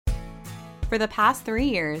For the past 3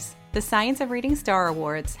 years, the Science of Reading Star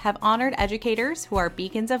Awards have honored educators who are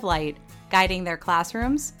beacons of light, guiding their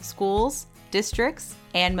classrooms, schools, districts,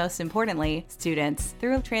 and most importantly, students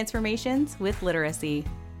through transformations with literacy.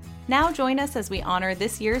 Now join us as we honor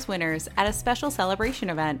this year's winners at a special celebration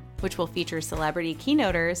event, which will feature celebrity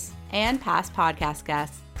keynoters and past podcast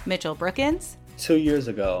guests. Mitchell Brookins. 2 years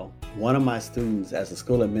ago, one of my students as a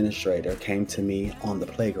school administrator came to me on the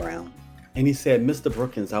playground. And he said, "Mr.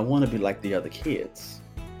 Brookins, I want to be like the other kids."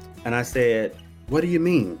 And I said, "What do you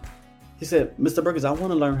mean?" He said, "Mr. Brookins, I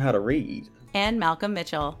want to learn how to read." And Malcolm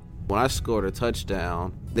Mitchell. When I scored a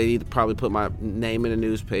touchdown, they'd probably put my name in the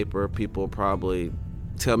newspaper. People probably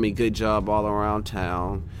tell me good job all around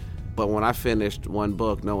town. But when I finished one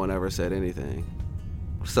book, no one ever said anything.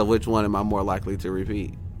 So which one am I more likely to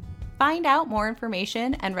repeat? Find out more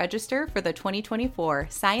information and register for the 2024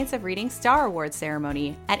 Science of Reading Star Awards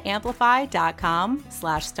ceremony at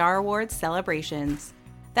amplify.com/Star Awards celebrations.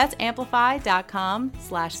 That's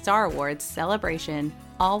amplify.com/Star Awards celebration,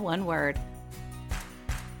 all one word.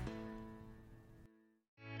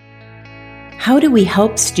 How do we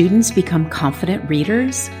help students become confident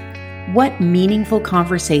readers? What meaningful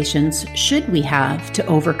conversations should we have to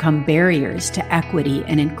overcome barriers to equity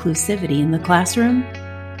and inclusivity in the classroom?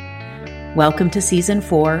 Welcome to Season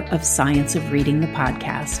 4 of Science of Reading, the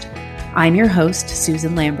podcast. I'm your host,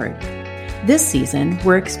 Susan Lambert. This season,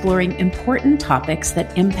 we're exploring important topics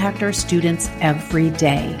that impact our students every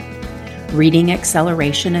day. Reading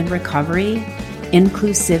acceleration and recovery,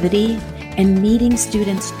 inclusivity, and meeting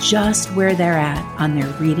students just where they're at on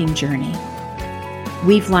their reading journey.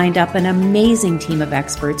 We've lined up an amazing team of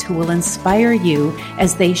experts who will inspire you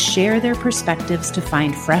as they share their perspectives to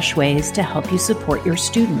find fresh ways to help you support your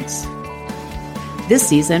students. This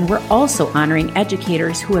season, we're also honoring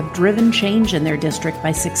educators who have driven change in their district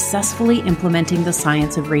by successfully implementing the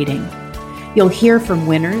science of reading. You'll hear from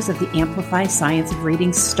winners of the Amplify Science of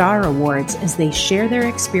Reading Star Awards as they share their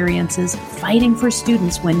experiences fighting for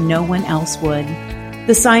students when no one else would.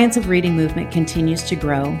 The science of reading movement continues to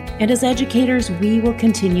grow, and as educators, we will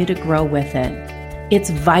continue to grow with it. It's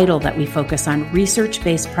vital that we focus on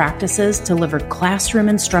research-based practices to deliver classroom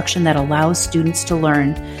instruction that allows students to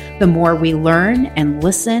learn. The more we learn and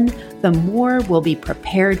listen, the more we'll be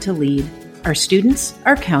prepared to lead. Our students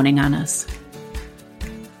are counting on us.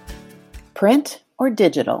 Print or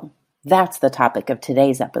digital? That's the topic of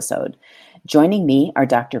today's episode. Joining me are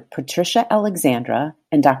Dr. Patricia Alexandra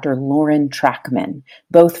and Dr. Lauren Trachman,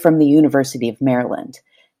 both from the University of Maryland.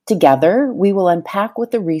 Together, we will unpack what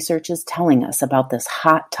the research is telling us about this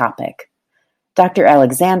hot topic. Dr.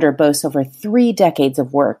 Alexander boasts over 3 decades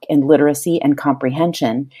of work in literacy and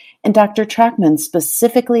comprehension, and Dr. Trachman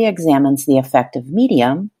specifically examines the effect of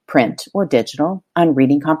medium, print or digital, on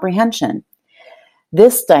reading comprehension.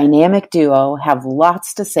 This dynamic duo have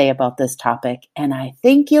lots to say about this topic, and I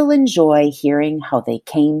think you'll enjoy hearing how they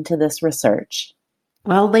came to this research.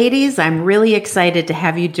 Well, ladies, I'm really excited to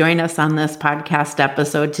have you join us on this podcast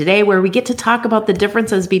episode today where we get to talk about the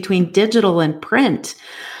differences between digital and print.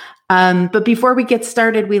 But before we get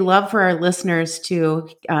started, we love for our listeners to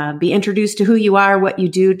be introduced to who you are, what you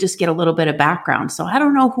do, just get a little bit of background. So I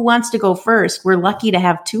don't know who wants to go first. We're lucky to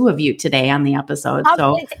have 2 of you today on the episode.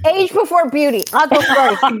 It's age before beauty. I'll go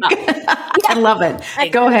first. I love it.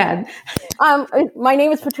 Go ahead. My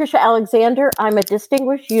name is Patricia Alexander. I'm a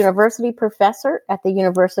distinguished university professor at the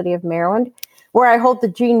University of Maryland, where I hold the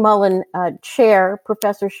Jean Mullen Chair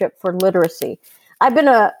Professorship for Literacy.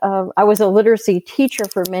 I was a literacy teacher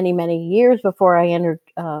for many, many years before I entered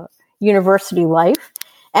university life.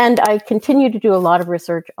 And I continue to do a lot of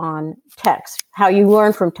research on text, how you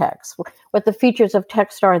learn from text, what the features of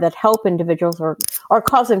text are that help individuals or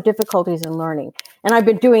cause them difficulties in learning. And I've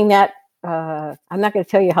been doing that, I'm not going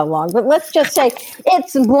to tell you how long, but let's just say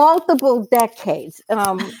it's multiple decades.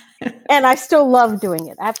 And I still love doing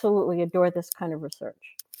it. Absolutely adore this kind of research.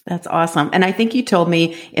 That's awesome. And I think you told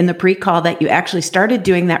me in the pre-call that you actually started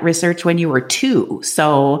doing that research when you were 2.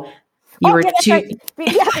 So you were 2. Right.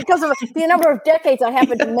 Yeah, because of the number of decades I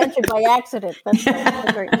happened to mention by accident. That's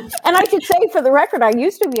great. And I should say, for the record, I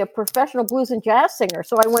used to be a professional blues and jazz singer.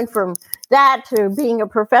 So I went from that to being a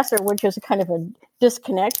professor, which is kind of a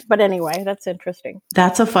disconnect. But anyway, that's interesting.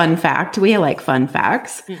 That's a fun fact. We like fun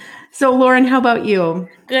facts. So Lauren, how about you?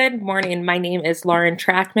 Good morning. My name is Lauren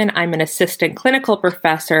Trachman. I'm an assistant clinical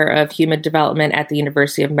professor of human development at the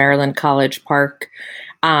University of Maryland, College Park.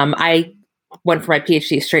 I went for my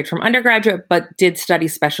PhD straight from undergraduate, but did study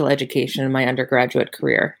special education in my undergraduate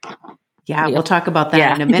career. Yeah, we'll talk about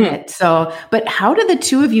that in a minute. So, but how do the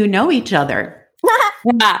 2 of you know each other?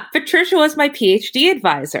 Patricia was my PhD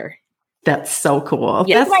advisor. That's so cool.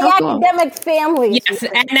 Yes. That's My so cool. academic family. Yes,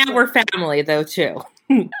 and now we're family though too.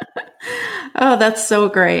 Oh, that's so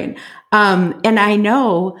great. And I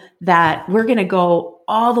know that we're going to go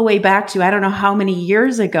all the way back to, I don't know how many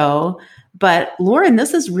years ago, but Lauren,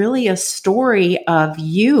 this is really a story of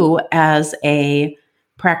you as a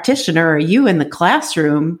practitioner, or you in the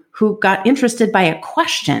classroom who got interested by a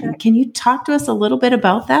question. Can you talk to us a little bit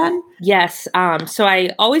about that? Yes. So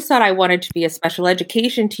I always thought I wanted to be a special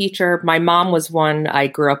education teacher. My mom was one. I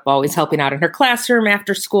grew up always helping out in her classroom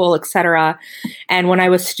after school, etc. And when I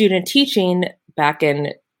was student teaching back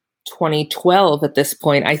in 2012 at this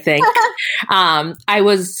point, I think, I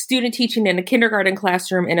was student teaching in a kindergarten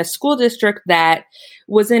classroom in a school district that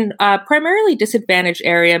was in a primarily disadvantaged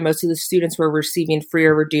area. Most of the students were receiving free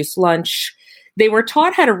or reduced lunch. They were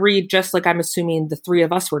taught how to read, just like I'm assuming the three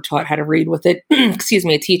of us were taught how to read with it,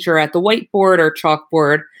 a teacher at the whiteboard or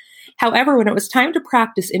chalkboard. However, when it was time to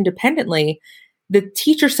practice independently, the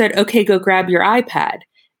teacher said, okay, go grab your iPad.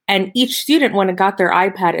 And each student went and got their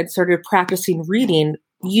iPad and started practicing reading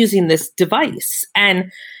using this device.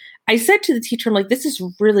 And I said to the teacher, I'm like, this is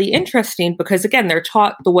really interesting because, again, they're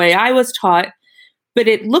taught the way I was taught, but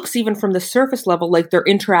it looks even from the surface level like they're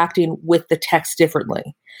interacting with the text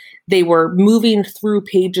differently. They were moving through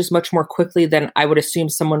pages much more quickly than I would assume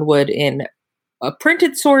someone would in a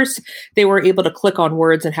printed source. They were able to click on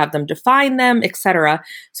words and have them define them, etc.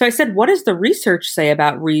 So I said, what does the research say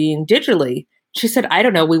about reading digitally? She said, I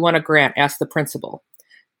don't know. We want a grant. Ask the principal.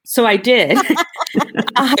 So I did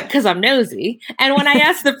because I'm nosy. And when I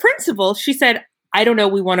asked the principal, she said, I don't know.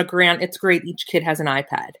 We want a grant. It's great. Each kid has an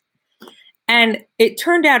iPad. And it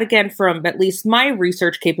turned out, again, from at least my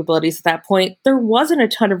research capabilities at that point, there wasn't a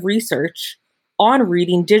ton of research on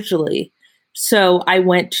reading digitally. So I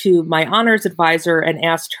went to my honors advisor and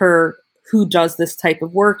asked her who does this type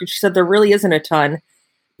of work. And she said, there really isn't a ton,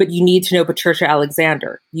 but you need to know Patricia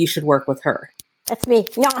Alexander. You should work with her. That's me.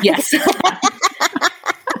 No. Yes.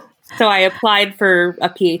 So I applied for a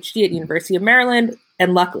PhD at University of Maryland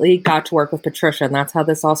and luckily got to work with Patricia. And that's how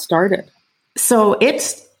this all started. So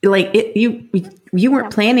it's like you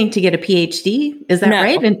weren't planning to get a PhD, is that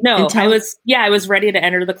right? No, I was ready to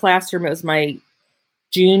enter the classroom. It was my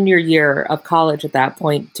junior year of college at that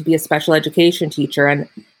point to be a special education teacher, and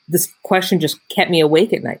this question just kept me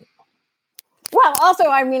awake at night. Well, also,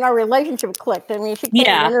 I mean, our relationship clicked. I mean, she came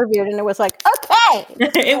and interviewed, and it was like, okay,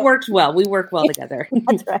 it worked well. We worked well together.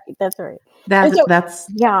 That's right. That's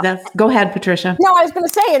go ahead, Patricia. No, I was going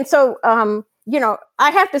to say, and so.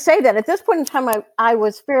 I have to say that at this point in time, I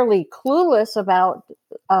was fairly clueless about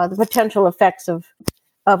the potential effects of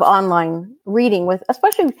online reading.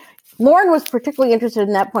 Especially Lauren was particularly interested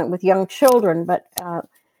in that point with young children, but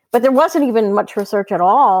there wasn't even much research at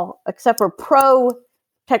all, except for pro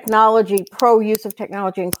use of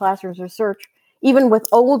technology in classrooms research, even with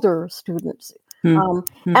older students.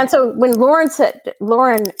 And so when Lauren,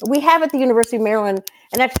 we have at the University of Maryland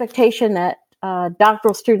an expectation that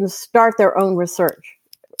doctoral students start their own research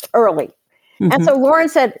early. Mm-hmm. And so Lauren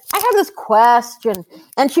said, I have this question.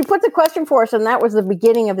 And she put the question for us, and that was the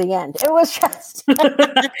beginning of the end. It was just...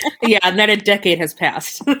 Yeah, and then a decade has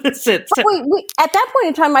passed since. We, at that point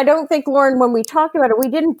in time, I don't think, Lauren, when we talked about it, we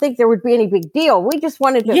didn't think there would be any big deal. We just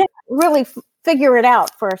wanted to really figure it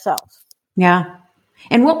out for ourselves. Yeah.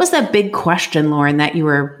 And what was that big question, Lauren, that you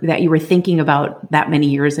were thinking about that many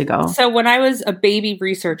years ago? So when I was a baby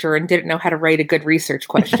researcher and didn't know how to write a good research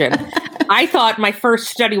question, I thought my first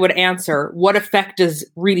study would answer, what effect does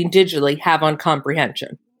reading digitally have on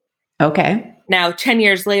comprehension? Okay. Now, 10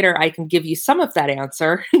 years later, I can give you some of that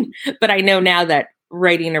answer, but I know now that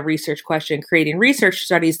writing a research question, creating research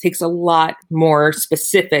studies takes a lot more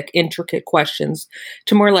specific, intricate questions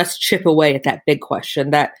to more or less chip away at that big question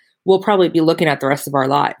that we'll probably be looking at the rest of our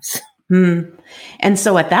lives. And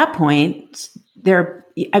so at that point,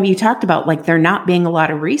 you talked about like there not being a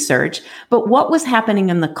lot of research, but what was happening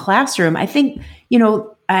in the classroom? I think,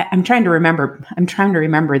 I'm trying to remember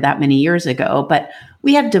that many years ago, but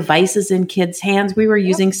we had devices in kids' hands. We were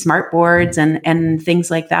using smart boards and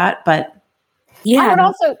things like that, but yeah.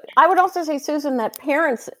 I would also say, Susan, that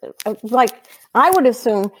parents, I would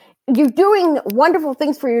assume, you're doing wonderful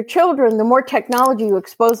things for your children, the more technology you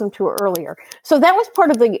expose them to earlier. So that was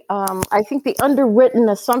part of the, I think, the underwritten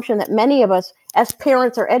assumption that many of us as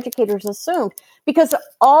parents or educators assumed, because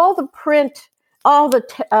all the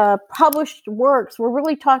published works were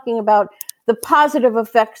really talking about the positive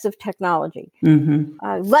effects of technology. Mm-hmm.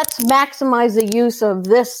 Let's maximize the use of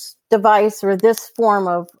this device or this form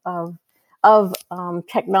of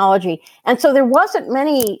technology. And so there wasn't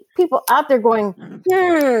many people out there going,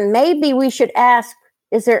 maybe we should ask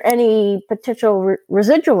is there any potential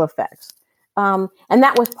residual effects? And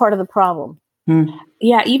that was part of the problem.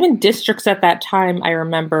 Yeah, even districts at that time, I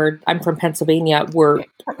remember, I'm from Pennsylvania, were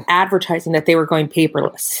advertising that they were going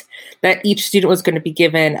paperless, that each student was going to be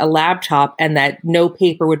given a laptop and that no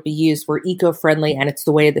paper would be used. We're eco-friendly and it's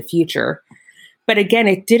the way of the future. But again,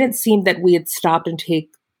 it didn't seem that we had stopped and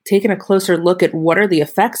taken a closer look at what are the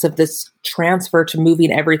effects of this transfer to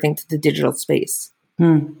moving everything to the digital space.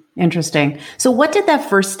 Interesting. So what did that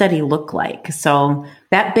first study look like? So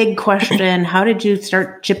that big question, how did you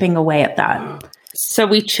start chipping away at that? So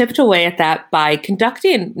we chipped away at that by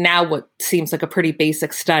conducting now what seems like a pretty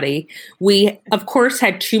basic study. We, of course,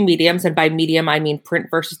 had two mediums, and by medium, I mean print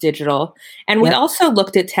versus digital. And we also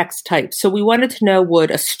looked at text types. So we wanted to know,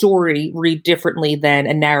 would a story read differently than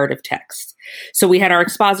a narrative text? So we had our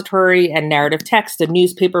expository and narrative text, a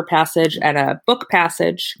newspaper passage and a book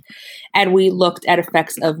passage, and we looked at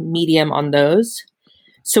effects of medium on those.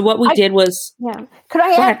 So what we did was... Yeah. Could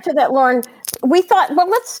I add to that, Lauren? We thought, well,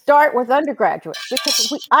 let's start with undergraduates,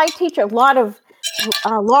 because I teach a lot of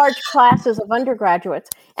large classes of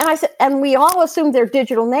undergraduates. And I said, and we all assume they're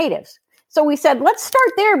digital natives. So we said, let's start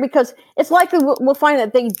there, because it's likely we'll find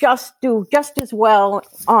that they just do just as well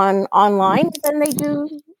online than they do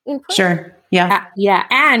in print. Sure. Yeah. Yeah.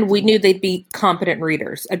 And we knew they'd be competent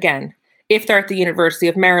readers. Again, if they're at the University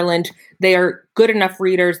of Maryland, they are good enough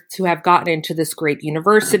readers to have gotten into this great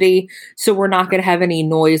university. So we're not going to have any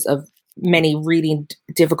noise of many reading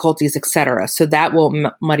difficulties, etc. So that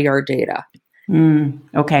will muddy our data.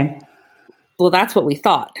 Okay. Well, that's what we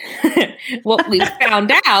thought. What we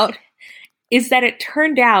found out is that it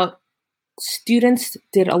turned out students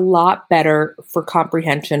did a lot better for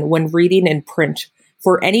comprehension when reading in print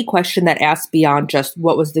for any question that asked beyond just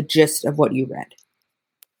what was the gist of what you read.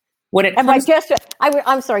 When it comes,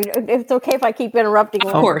 I'm sorry, if it's okay if I keep interrupting.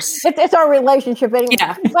 Of course. It's our relationship anyway.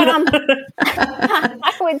 Yeah. But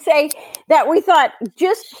I would say that we thought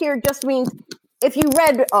just means if you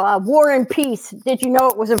read War and Peace, did you know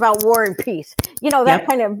it was about war and peace? You know, that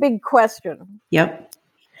kind of big question. Yep.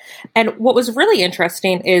 And what was really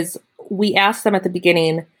interesting is we asked them at the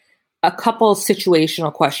beginning a couple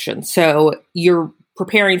situational questions. So you're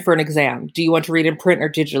preparing for an exam. Do you want to read in print or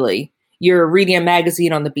digitally? You're reading a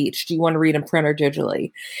magazine on the beach. Do you want to read in print or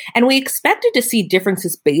digitally? And we expected to see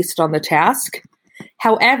differences based on the task.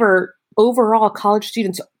 However, overall, college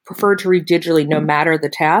students preferred to read digitally no matter the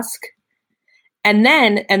task. And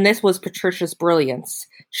then, and this was Patricia's brilliance,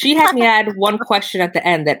 she had me add one question at the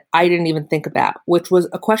end that I didn't even think about, which was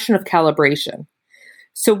a question of calibration.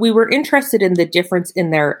 So we were interested in the difference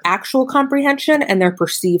in their actual comprehension and their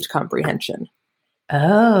perceived comprehension.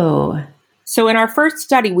 Oh. So in our first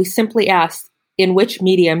study, we simply asked, in which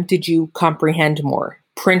medium did you comprehend more,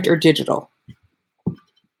 print or digital?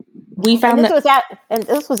 We found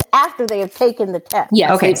this was after they have taken the test.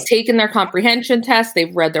 Yes, okay. They've taken their comprehension test.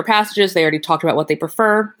 They've read their passages. They already talked about what they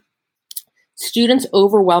prefer. Students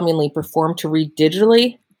overwhelmingly performed to read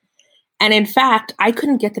digitally. And in fact, I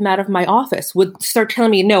couldn't get them out of my office, would start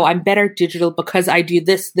telling me, no, I'm better digital because I do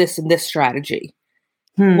this, this, and this strategy.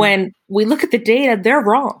 When we look at the data, they're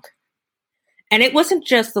wrong. And it wasn't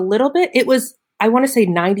just a little bit. It was, I want to say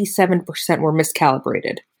 97% were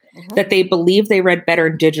miscalibrated, that they believed they read better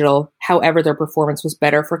in digital. However, their performance was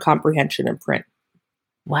better for comprehension in print.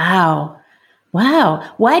 Wow.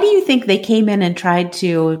 Why do you think they came in and tried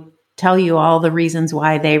to tell you all the reasons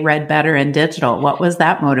why they read better in digital? What was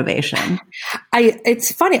that motivation?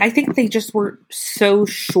 It's funny. I think they just were so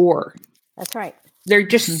sure. That's right. They're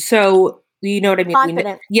just so, you know what I mean?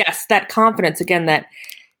 Confident. Yes, that confidence, again, that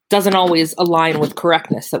doesn't always align with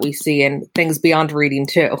correctness that we see in things beyond reading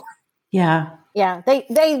too. Yeah. Yeah.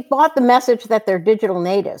 They bought the message that they're digital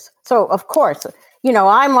natives. So of course, you know,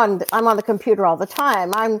 I'm on the computer all the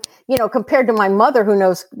time. I'm, you know, compared to my mother who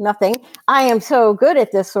knows nothing, I am so good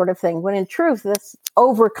at this sort of thing. When in truth, this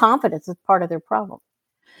overconfidence is part of their problem.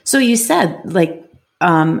 So you said, like,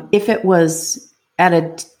 if it was at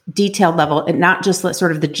a detailed level and not just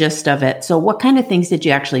sort of the gist of it. So what kind of things did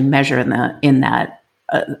you actually measure in that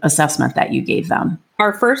assessment that you gave them?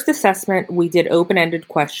 Our first assessment, we did open-ended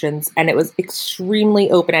questions, and it was extremely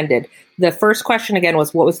open-ended. The first question, again,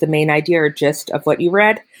 was what was the main idea or gist of what you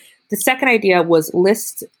read? The second idea was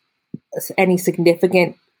list any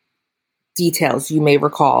significant details you may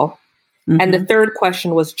recall. And the third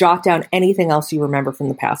question was jot down anything else you remember from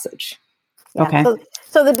the passage. Yeah. Okay.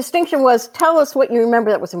 So the distinction was tell us what you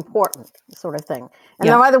remember that was important, sort of thing. And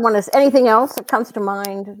the other one is anything else that comes to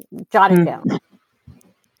mind, jot it down.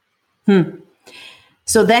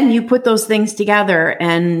 So then you put those things together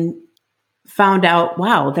and found out,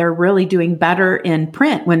 wow, they're really doing better in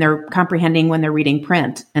print when they're comprehending, when they're reading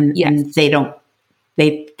print, and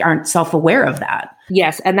they aren't self-aware of that.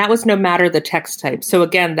 Yes. And that was no matter the text type. So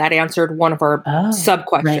again, that answered one of our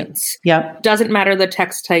sub-questions. Right. Yep. Doesn't matter the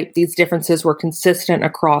text type. These differences were consistent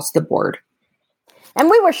across the board. And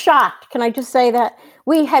we were shocked. Can I just say that?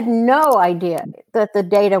 We had no idea that the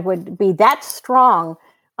data would be that strong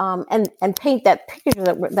and paint that picture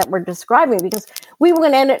that we're describing, because we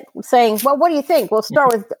went in it saying, well, what do you think? We'll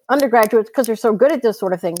start with undergraduates because they're so good at this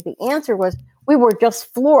sort of thing. The answer was we were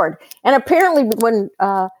just floored. And apparently when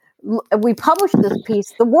we published this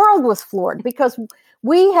piece, the world was floored because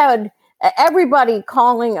we had everybody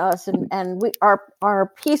calling us and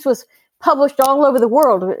our piece was published all over the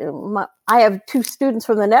world. I have 2 students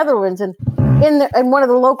from the Netherlands, and in one of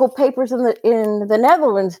the local papers in the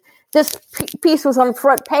Netherlands, this piece was on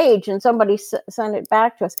front page, and somebody sent it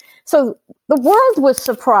back to us. So the world was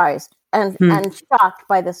surprised and shocked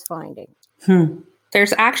by this finding.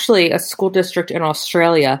 There's actually a school district in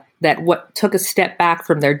Australia that took a step back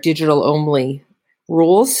from their digital only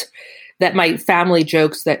rules. That my family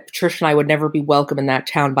jokes that Patricia and I would never be welcome in that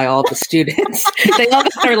town by all the students. They all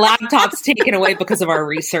got their laptops taken away because of our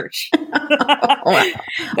research.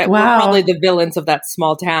 That we're probably the villains of that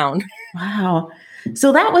small town. Wow.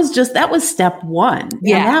 So that was step 1.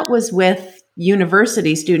 Yeah. And that was with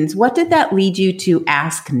university students. What did that lead you to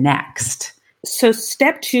ask next? So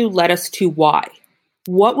step 2 led us to why.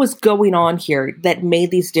 What was going on here that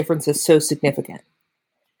made these differences so significant?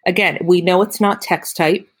 Again, we know it's not text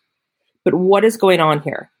type. But what is going on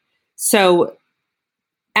here? So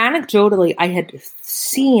anecdotally,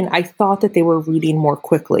 I thought that they were reading more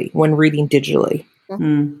quickly when reading digitally.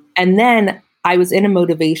 Mm-hmm. And then I was in a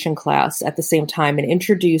motivation class at the same time and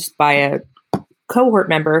introduced by a cohort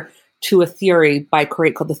member to a theory by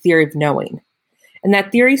Crate called the theory of knowing. And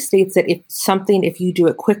that theory states that if you do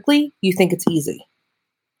it quickly, you think it's easy.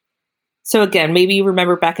 So again, maybe you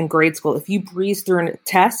remember back in grade school, if you breeze through a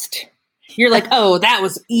test, you're like, oh, that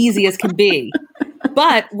was easy as can be.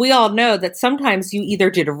 But we all know that sometimes you either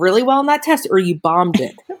did really well on that test or you bombed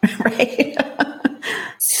it. Right.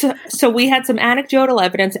 So we had some anecdotal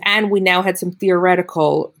evidence and we now had some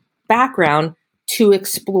theoretical background to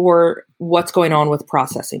explore what's going on with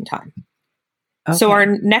processing time. Okay. So our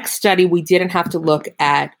next study, we didn't have to look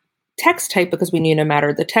at text type because we knew no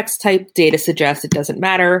matter the text type, data suggests it doesn't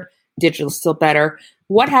matter. Digital is still better.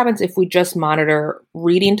 What happens if we just monitor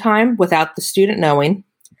reading time without the student knowing?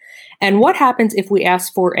 And what happens if we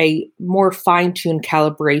ask for a more fine-tuned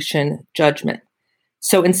calibration judgment?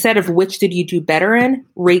 So instead of which did you do better in,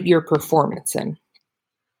 rate your performance in.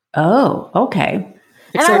 Oh, okay.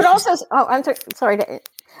 And I would also,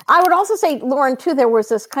 I would also say, Lauren, too, there was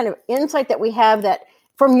this kind of insight that we have that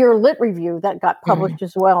from your lit review that got published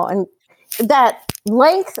as well. And that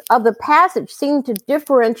length of the passage seemed to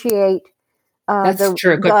differentiate That's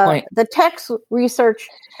true. Good point. The text research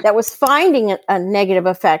that was finding a negative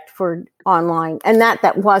effect for online and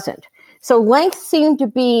that wasn't. So length seemed to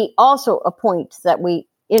be also a point that we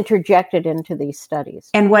interjected into these studies.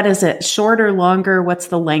 And what is it? Shorter, longer? What's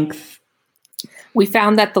the length? We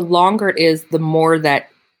found that the longer it is, the more that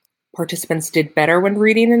participants did better when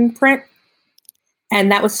reading in print.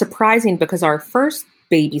 And that was surprising because our first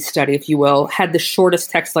baby study, if you will, had the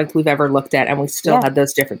shortest text length we've ever looked at, and we still had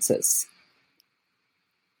those differences.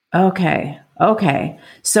 Okay.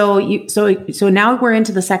 So now we're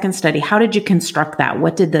into the second study. How did you construct that?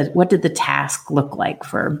 What did the task look like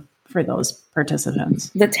for those participants?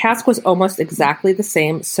 The task was almost exactly the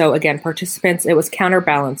same. So again, participants, it was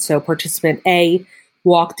counterbalanced. So participant A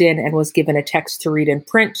walked in and was given a text to read in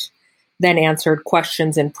print, then answered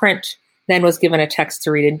questions in print, then was given a text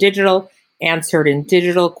to read in digital, answered in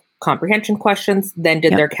digital comprehension questions, then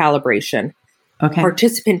did their calibration. Okay.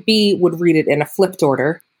 Participant B would read it in a flipped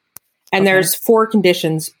order. And there's 4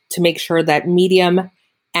 conditions to make sure that medium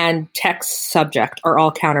and text subject are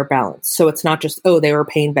all counterbalanced. So it's not just, they were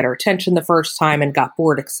paying better attention the first time and got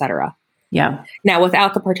bored, etc. Yeah. Now,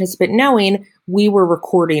 without the participant knowing, we were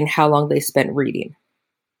recording how long they spent reading.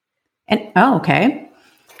 And okay.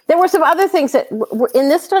 There were some other things that were in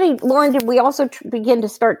this study. Lauren, did we also begin to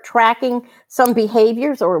start tracking some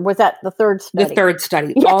behaviors, or was that the third study? The third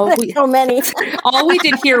study. Yeah, so many. All we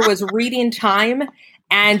did here was reading time.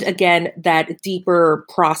 And again, that deeper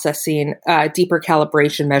processing, deeper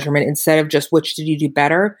calibration measurement, instead of just which did you do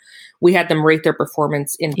better, we had them rate their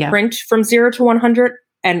performance in print from 0 to 100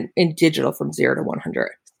 and in digital from 0 to 100.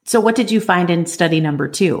 So what did you find in study number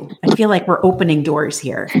 2? I feel like we're opening doors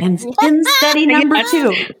here. In study number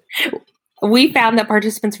 2. We found that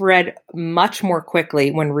participants read much more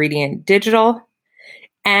quickly when reading in digital.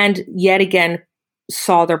 and yet again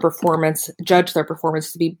saw their performance, judged their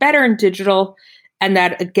performance to be better in digital. And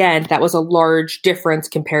that, again, that was a large difference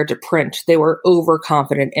compared to print. They were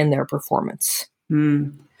overconfident in their performance.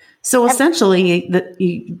 So essentially,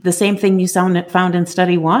 the same thing you found in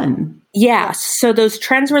study 1. Yeah. So those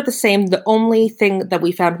trends were the same. The only thing that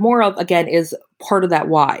we found more of, again, is part of that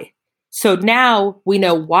why. So now we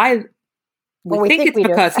know why. We think it's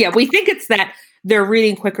because, we think it's that they're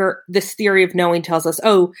reading quicker. This theory of knowing tells us,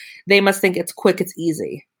 oh, they must think it's quick, it's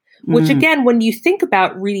easy. Which again, when you think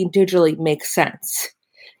about reading digitally, makes sense.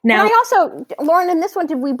 Now, Lauren, in this one,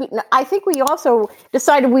 I think we also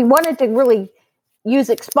decided we wanted to really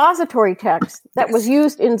use expository text that was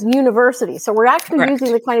used in universities. So we're actually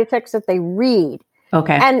using the kind of text that they read.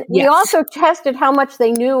 Okay. And we also tested how much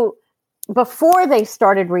they knew before they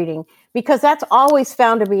started reading, because that's always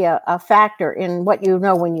found to be a factor in what you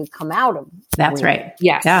know when you come out of That's reading. right.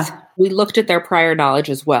 Yes. Yeah. We looked at their prior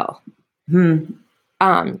knowledge as well.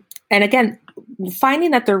 And again,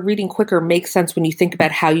 finding that they're reading quicker makes sense when you think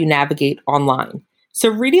about how you navigate online. So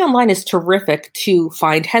reading online is terrific to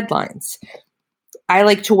find headlines. I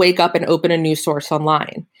like to wake up and open a news source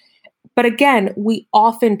online. But again, we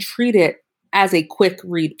often treat it as a quick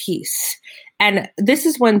read piece. And this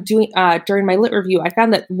is when during my lit review, I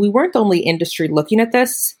found that we weren't the only industry looking at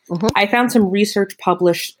this. I found some research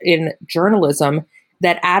published in journalism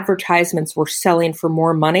that advertisements were selling for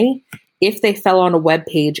more money if they fell on a web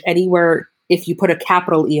page anywhere. If you put a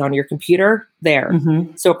capital E on your computer, there.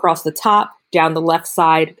 So across the top, down the left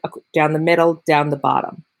side, down the middle, down the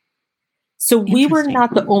bottom. So we were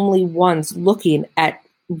not the only ones looking at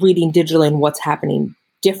reading digitally and what's happening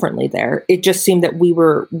differently there. It just seemed that we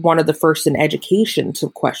were one of the first in education to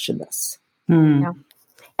question this. Yeah.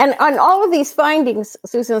 And all of these findings,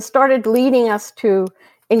 Susan, started leading us to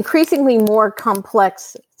increasingly more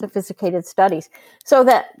complex, sophisticated studies. So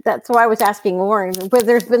that's why I was asking Lauren, but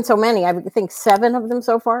there's been so many, I think 7 of them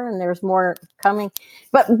so far, and there's more coming.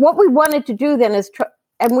 But what we wanted to do then is,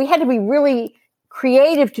 and we had to be really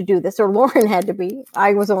creative to do this, or Lauren had to be,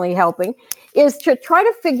 I was only helping, is to try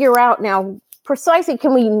to figure out now precisely,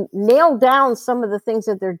 can we nail down some of the things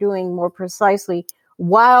that they're doing more precisely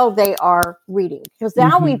while they are reading? Because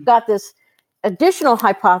now we've got this additional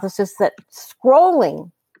hypothesis that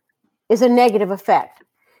scrolling is a negative effect.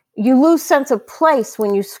 You lose sense of place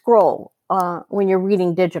when you scroll, when you're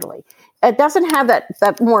reading digitally. It doesn't have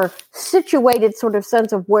that more situated sort of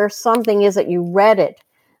sense of where something is that you read it,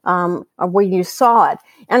 or when you saw it.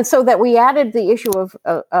 And so that we added the issue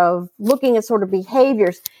of looking at sort of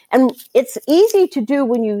behaviors. And it's easy to do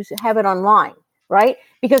when you have it online, right?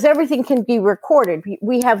 Because everything can be recorded.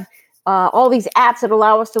 We have all these apps that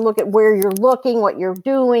allow us to look at where you're looking, what you're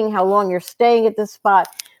doing, how long you're staying at this spot.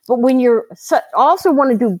 But when you're also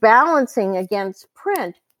want to do balancing against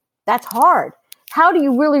print, that's hard. How do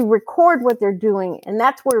you really record what they're doing? And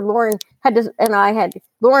that's where Lauren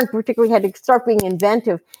Lauren particularly had to start being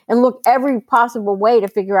inventive and look every possible way to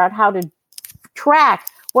figure out how to track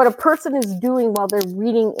what a person is doing while they're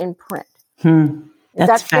reading in print. Is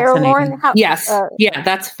that fair, Lauren? Yes. Yeah,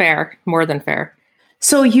 that's fair. More than fair.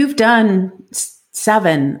 So you've done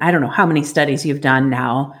 7, I don't know how many studies you've done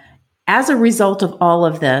now. As a result of all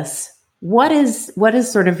of this, what is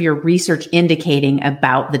sort of your research indicating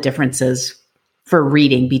about the differences for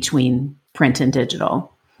reading between print and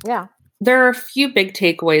digital? Yeah. There are a few big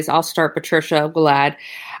takeaways. I'll start, Patricia. I'm glad.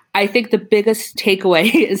 I think the biggest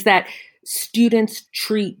takeaway is that students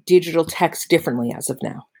treat digital text differently as of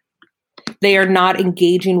now. They are not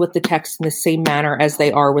engaging with the text in the same manner as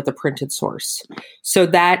they are with a printed source. So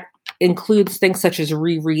that includes things such as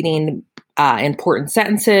rereading important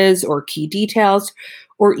sentences or key details,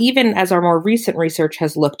 or even, as our more recent research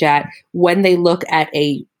has looked at, when they look at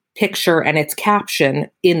a picture and its caption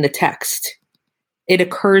in the text. It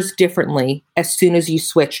occurs differently as soon as you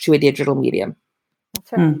switch to a digital medium.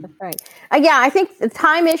 That's right. That's right. Yeah, I think the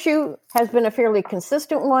time issue has been a fairly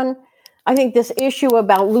consistent one. I think this issue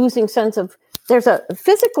about losing there's a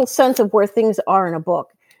physical sense of where things are in a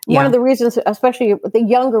book. Yeah. One of the reasons, especially with the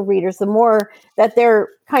younger readers, the more that they're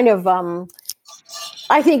kind of,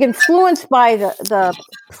 I think, influenced by the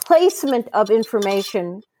placement of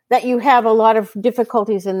information, that you have a lot of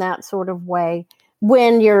difficulties in that sort of way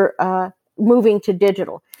when you're moving to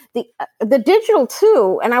digital. The digital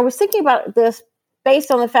too, and I was thinking about this based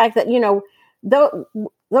on the fact that,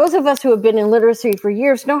 those of us who have been in literacy for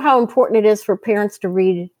years know how important it is for parents to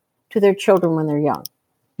read to their children when they're young.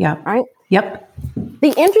 Yeah. Right? Yep.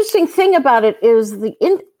 The interesting thing about it is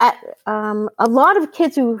a lot of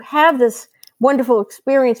kids who have this wonderful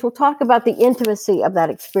experience, we'll talk about the intimacy of that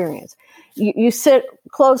experience. You sit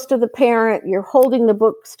close to the parent, you're holding the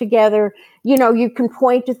books together, you can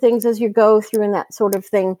point to things as you go through and that sort of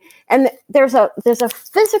thing. And there's a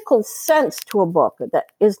physical sense to a book that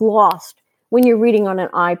is lost when you're reading on an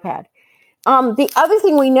iPad. The other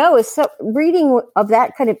thing we know is reading of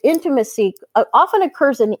that kind of intimacy often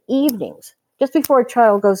occurs in evenings, just before a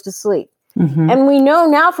child goes to sleep. Mm-hmm. And we know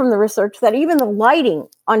now from the research that even the lighting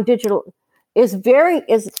on digital is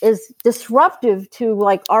disruptive to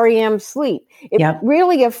like REM sleep. It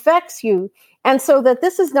really affects you. And so that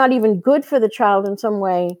this is not even good for the child in some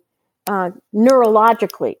way,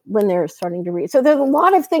 neurologically when they're starting to read. So there's a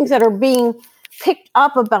lot of things that are being picked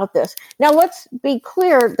up about this. Now, let's be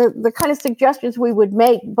clear, the kind of suggestions we would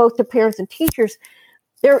make both to parents and teachers,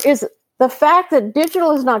 there is the fact that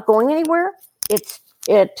digital is not going anywhere.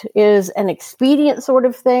 It is an expedient sort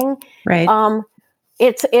of thing. Right.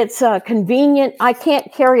 It's convenient. I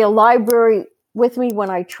can't carry a library with me when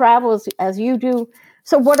I travel as you do.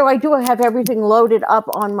 So what do? I have everything loaded up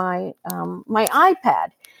on my my iPad.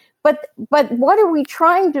 But what are we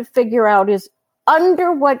trying to figure out is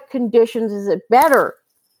under what conditions is it better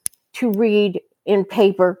to read in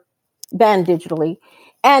paper than digitally?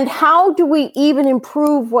 And how do we even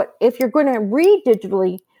improve if you're going to read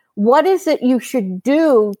digitally, what is it you should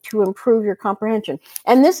do to improve your comprehension?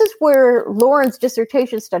 And this is where Lauren's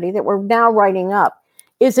dissertation study that we're now writing up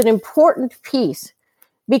is an important piece,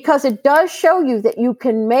 because it does show you that you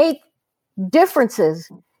can make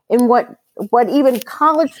differences in what even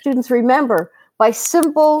college students remember by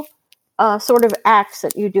simple sort of acts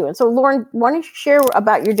that you do. And so, Lauren, why don't you share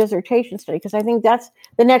about your dissertation study? Because I think that's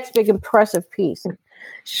the next big impressive piece.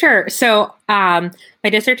 Sure. So my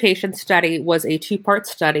dissertation study was a 2-part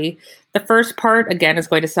study. The first part, again, is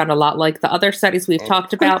going to sound a lot like the other studies we've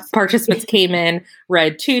talked about. Participants came in,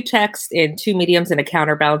 read 2 texts in 2 mediums in a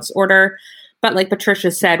counterbalanced order. But like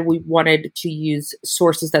Patricia said, we wanted to use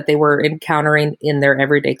sources that they were encountering in their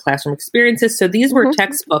everyday classroom experiences. So these were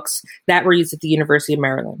textbooks that were used at the University of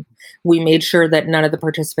Maryland. We made sure that none of the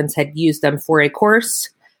participants had used them for a course.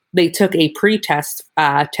 They took a pre-test,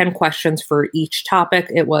 10 questions for each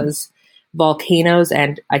topic. It was volcanoes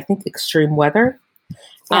and I think extreme weather.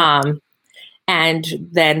 Yeah. And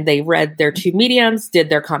then they read their 2 mediums, did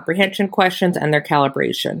their comprehension questions and their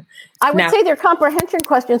calibration. I would say their comprehension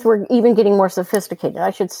questions were even getting more sophisticated.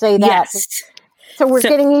 I should say that. Yes. So we're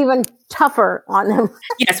getting even tougher on them.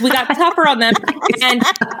 Yes, we got tougher on them. And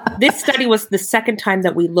this study was the second time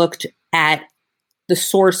that we looked at the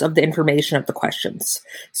source of the information of the questions.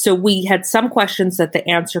 So we had some questions that the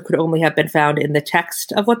answer could only have been found in the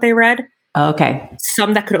text of what they read. Okay.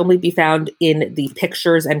 Some that could only be found in the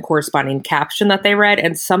pictures and corresponding caption that they read,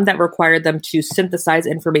 and some that required them to synthesize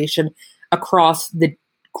information across the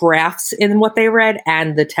graphs in what they read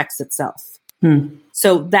and the text itself.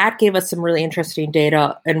 So that gave us some really interesting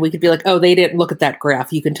data, and we could be like, oh, they didn't look at that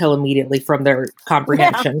graph. You can tell immediately from their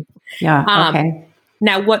comprehension. Yeah. Okay.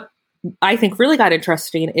 Now, what I think really got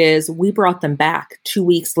interesting is we brought them back 2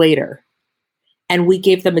 weeks later, and we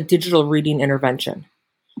gave them a digital reading intervention.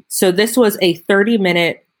 So this was a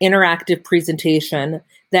 30-minute interactive presentation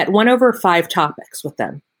that went over 5 topics with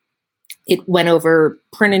them. It went over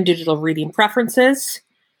print and digital reading preferences,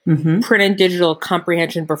 print and digital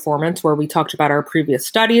comprehension performance, where we talked about our previous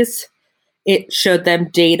studies. It showed them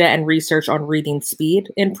data and research on reading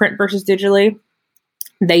speed in print versus digitally.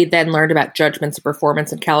 They then learned about judgments of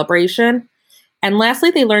performance and calibration. And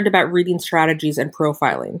lastly, they learned about reading strategies and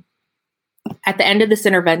profiling. At the end of this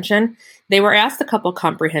intervention, they were asked a couple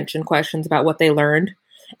comprehension questions about what they learned.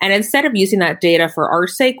 And instead of using that data for our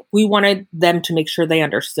sake, we wanted them to make sure they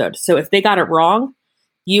understood. So if they got it wrong,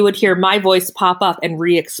 you would hear my voice pop up and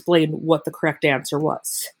re-explain what the correct answer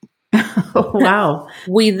was. Oh, wow.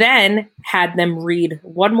 We then had them read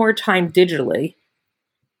one more time digitally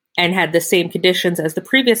and had the same conditions as the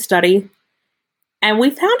previous study. And we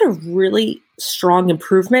found a really strong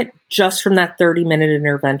improvement just from that 30-minute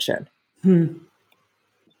intervention.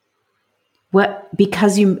 What,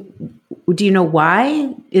 because do you know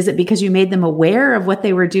why? Is it because you made them aware of what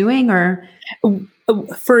they were doing, or?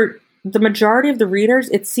 For the majority of the readers,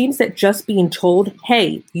 it seems that just being told,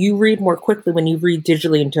 hey, you read more quickly when you read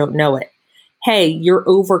digitally and don't know it. Hey, you're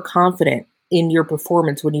overconfident in your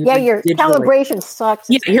performance when you read your digitally. Calibration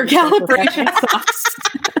sucks. Yeah, your calibration sucks.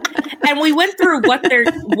 And we went through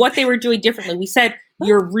what they were doing differently. We said,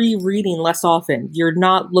 you're rereading less often. You're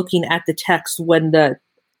not looking at the text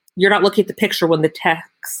you're not looking at the picture when the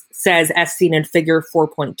text says as seen in figure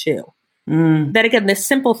 4.2. Then again, this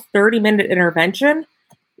simple 30-minute intervention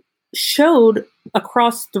showed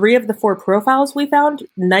across 3 of the 4 profiles we found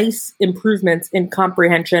nice improvements in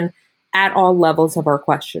comprehension at all levels of our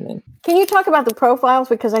questioning. Can you talk about the profiles?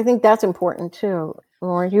 Because I think that's important too.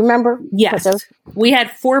 Lauren, do you remember? Yes. We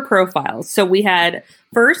had 4 profiles. So we had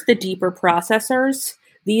first the deeper processors.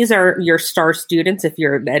 These are your star students if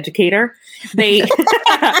you're an educator. They're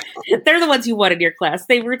the ones you want in your class.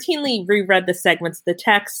 They routinely reread the segments of the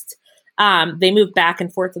text. They moved back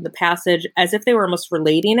and forth in the passage as if they were almost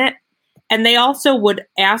relating it. And they also would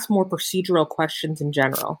ask more procedural questions in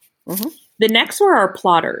general. Mm-hmm. The next were our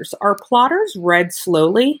plotters. Our plotters read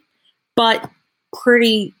slowly, but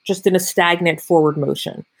pretty just in a stagnant forward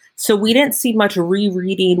motion. So we didn't see much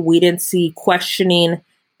rereading. We didn't see questioning.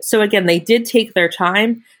 So again, they did take their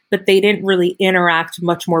time, but they didn't really interact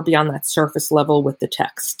much more beyond that surface level with the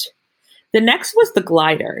text. The next was the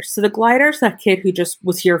glider. So the glider's that kid who just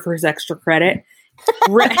was here for his extra credit,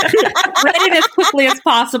 read it as quickly as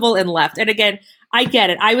possible and left. And again, I get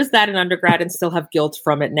it. I was that in undergrad and still have guilt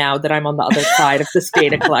from it now that I'm on the other side of this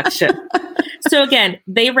data collection. So again,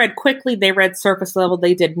 they read quickly, they read surface level.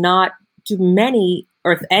 They did not do many,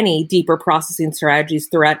 or if any, deeper processing strategies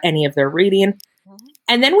throughout any of their reading.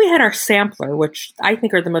 And then we had our sampler, which I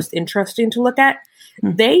think are the most interesting to look at.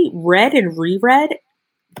 They read and reread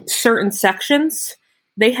certain sections.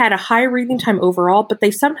 They had a high reading time overall, but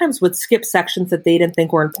they sometimes would skip sections that they didn't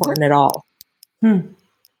think were important at all.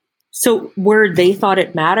 So where they thought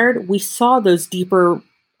it mattered, we saw those deeper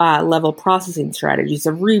level processing strategies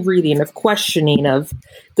of rereading, of questioning, of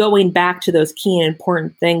going back to those key and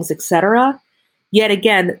important things, etc. Yet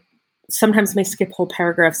again, sometimes they skip whole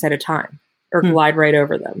paragraphs at a time or glide right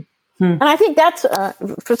over them. And I think that's,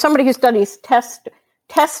 for somebody who studies test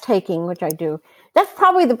taking, which I do, that's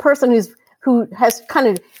probably the person who has kind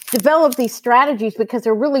of developed these strategies because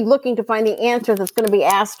they're really looking to find the answer that's going to be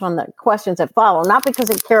asked on the questions that follow, not because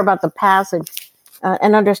they care about the passage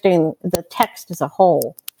and understanding the text as a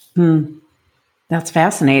whole. That's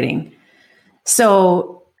fascinating.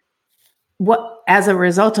 So what, as a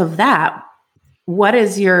result of that, what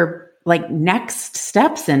is your next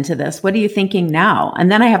steps into this? What are you thinking now?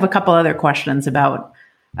 And then I have a couple other questions about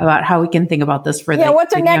how we can think about this for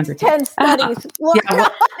what's our next 10 studies?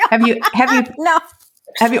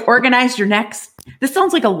 Have you organized your next? This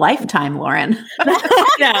sounds like a lifetime, Lauren.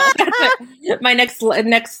 Yeah, my next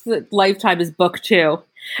lifetime is book 2.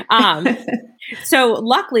 So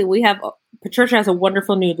luckily Patricia has a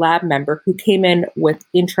wonderful new lab member who came in with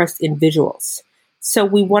interest in visuals. So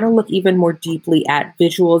we want to look even more deeply at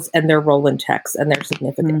visuals and their role in text and their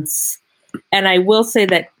significance. And I will say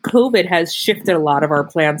that COVID has shifted a lot of our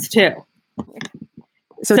plans too.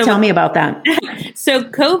 So tell me about that. So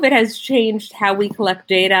COVID has changed how we collect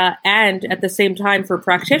data and at the same time for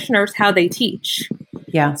practitioners, how they teach.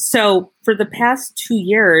 Yeah. So for the past 2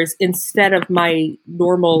 years, instead of my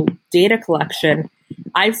normal data collection,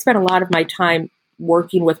 I've spent a lot of my time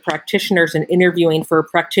working with practitioners and interviewing for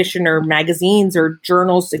practitioner magazines or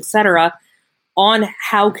journals, etc., on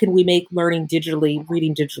how can we make reading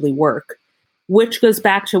digitally work, which goes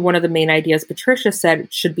back to one of the main ideas Patricia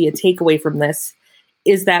said should be a takeaway from this,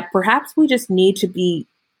 is that perhaps we just need to be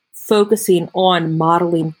focusing on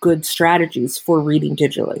modeling good strategies for reading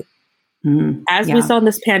digitally. As we saw in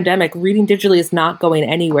this pandemic, reading digitally is not going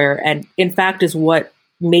anywhere, and in fact is what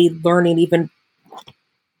made learning even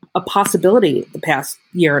a possibility the past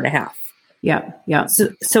year and a half. Yeah.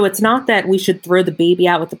 So it's not that we should throw the baby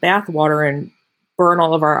out with the bathwater and burn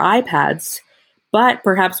all of our iPads, but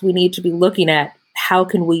perhaps we need to be looking at how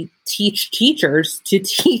can we teach teachers to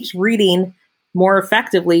teach reading more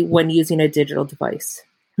effectively when using a digital device.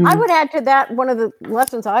 I would add to that, one of the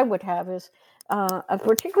lessons I would have is,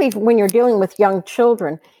 particularly when you're dealing with young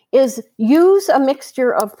children, is use a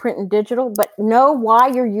mixture of print and digital, but know why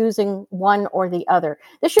you're using one or the other.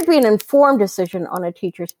 This should be an informed decision on a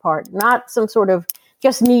teacher's part, not some sort of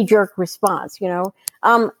just knee-jerk response,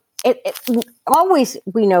 Always,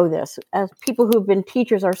 we know this, as people who've been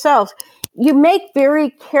teachers ourselves, you make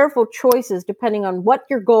very careful choices depending on what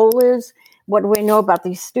your goal is, what do we know about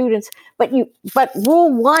these students. But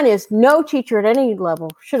rule 1 is no teacher at any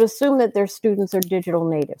level should assume that their students are digital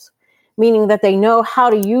natives, meaning that they know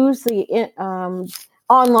how to use the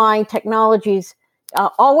online technologies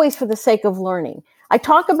always for the sake of learning. I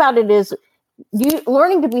talk about it as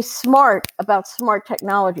learning to be smart about smart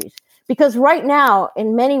technologies. Because right now,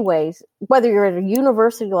 in many ways, whether you're at a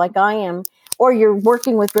university like I am, or you're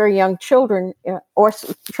working with very young children or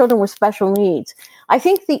children with special needs, I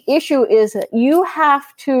think the issue is that you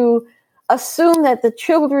have to assume that the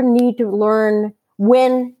children need to learn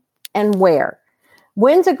when and where.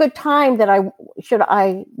 When's a good time that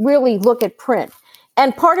I really look at print?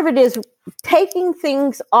 And part of it is taking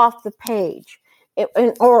things off the page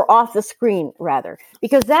or off the screen, rather,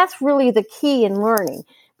 because that's really the key in learning.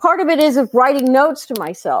 Part of it is of writing notes to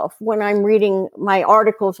myself when I'm reading my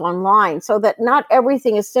articles online, so that not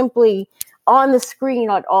everything is simply on the screen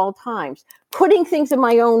at all times. Putting things in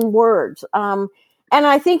my own words. And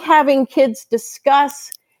I think having kids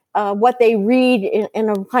discuss what they read in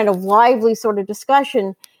a kind of lively sort of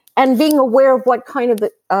discussion, and being aware of what kind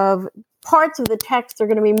of parts of the text are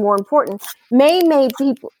going to be more important, may make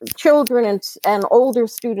children and older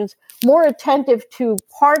students more attentive to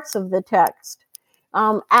parts of the text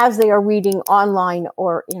as they are reading online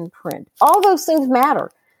or in print. All those things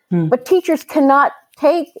matter, but teachers cannot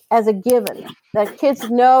take as a given that kids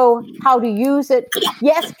know how to use it.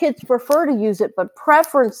 Yes, kids prefer to use it, but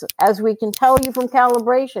preference, as we can tell you from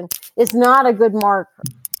calibration, is not a good marker.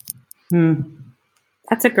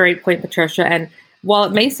 That's a great point, Patricia. And while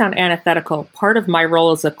it may sound antithetical, part of my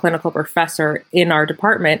role as a clinical professor in our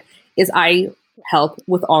department is I help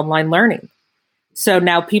with online learning. So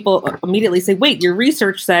now people immediately say, wait, your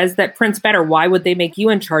research says that print's better. Why would they make you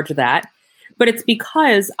in charge of that? But it's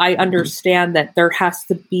because I understand that there has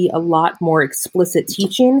to be a lot more explicit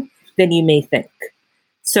teaching than you may think.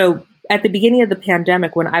 So at the beginning of the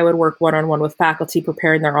pandemic, when I would work one-on-one with faculty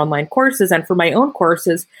preparing their online courses, and for my own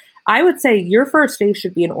courses, I would say your first day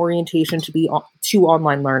should be an orientation to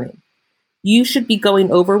online learning. You should be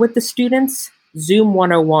going over with the students Zoom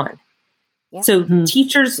 101. Yeah. So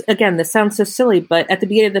teachers, again, this sounds so silly, but at the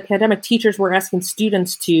beginning of the pandemic, teachers were asking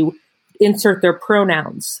students to insert their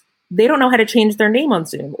pronouns. They don't know how to change their name on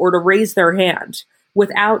Zoom or to raise their hand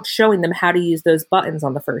without showing them how to use those buttons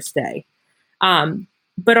on the first day.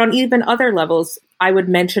 But on even other levels, I would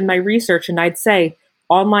mention my research and I'd say,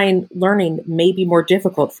 online learning may be more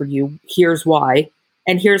difficult for you. Here's why,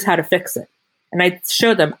 and here's how to fix it. And I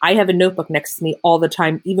show them, I have a notebook next to me all the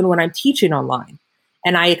time, even when I'm teaching online.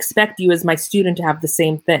 And I expect you as my student to have the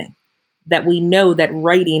same thing, that we know that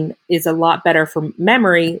writing is a lot better for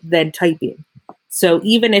memory than typing. So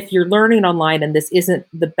even if you're learning online and this isn't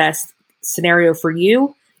the best scenario for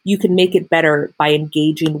you, you can make it better by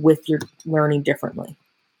engaging with your learning differently.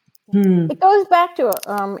 It goes back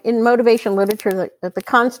to in motivation literature the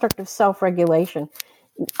construct of self-regulation.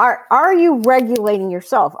 Are you regulating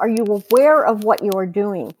yourself? Are you aware of what you are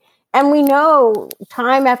doing? And we know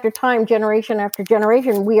time after time, generation after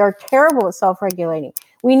generation, we are terrible at self-regulating.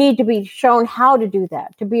 We need to be shown how to do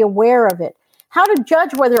that, to be aware of it. How to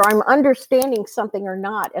judge whether I'm understanding something or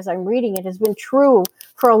not as I'm reading it has been true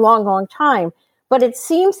for a long, long time. But it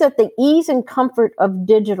seems that the ease and comfort of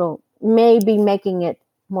digital may be making it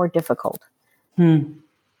more difficult.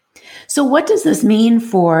 So what does this mean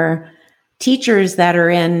for teachers that are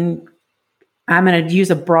in, I'm going to use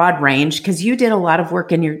a broad range because you did a lot of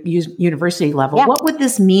work in your university level. Yeah. What would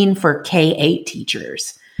this mean for K-8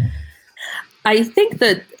 teachers? I think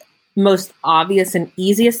the most obvious and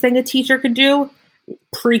easiest thing a teacher could do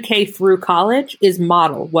pre-K through college is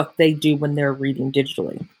model what they do when they're reading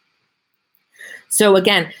digitally. So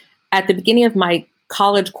again, at the beginning of my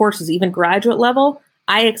college courses, even graduate level,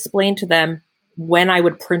 I explained to them when I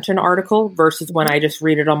would print an article versus when I just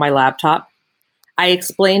read it on my laptop. I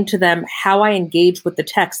explained to them how I engage with the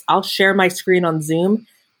text. I'll share my screen on Zoom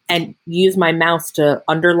and use my mouse to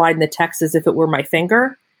underline the text as if it were my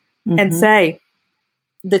finger and say,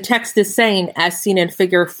 the text is saying, as seen in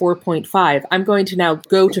figure 4.5. I'm going to now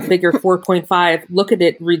go to figure 4.5, look at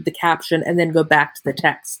it, read the caption, and then go back to the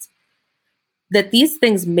text. That these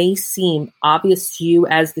things may seem obvious to you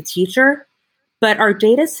as the teacher, but our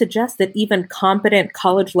data suggests that even competent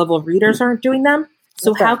college-level readers aren't doing them.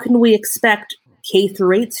 So how can we expect K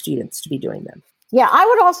through 8 students to be doing them? Yeah, I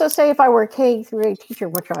would also say if I were a K through 8 teacher,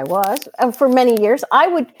 which I was for many years, I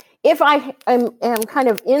would, if I am kind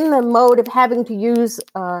of in the mode of having to use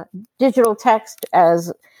digital text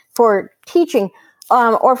as for teaching,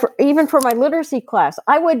 or even for my literacy class,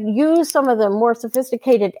 I would use some of the more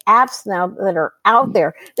sophisticated apps now that are out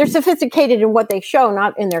there. They're sophisticated in what they show,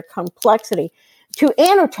 not in their complexity, to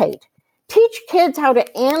annotate. Teach kids how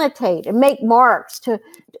to annotate and make marks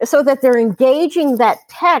so that they're engaging that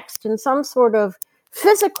text in some sort of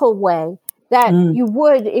physical way that you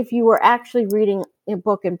would if you were actually reading a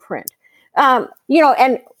book in print. And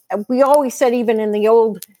we always said, even in the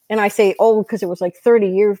old, and I say old because it was like 30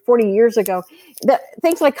 years, 40 years ago, that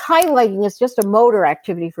things like highlighting is just a motor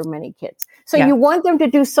activity for many kids. So you want them to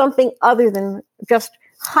do something other than just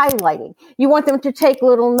highlighting. You want them to take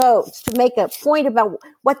little notes, to make a point about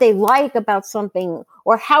what they like about something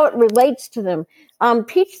or how it relates to them.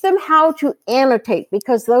 Teach them how to annotate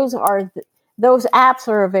because those apps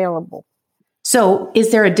are available. So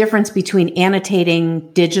is there a difference between annotating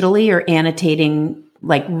digitally or annotating,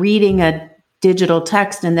 like reading a digital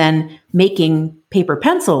text and then making paper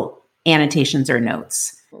pencil annotations or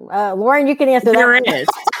notes? Lauren, you can answer There that. is.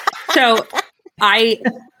 So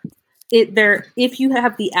if you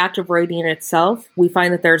have the act of writing in itself, we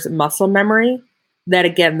find that there's muscle memory. That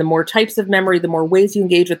again, the more types of memory, the more ways you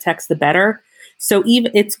engage with text, the better. So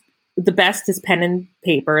even it's the best is pen and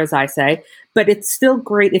paper, as I say, but it's still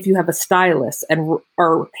great if you have a stylus and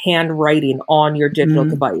are handwriting on your digital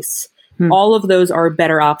device. All of those are a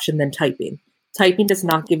better option than typing. Typing does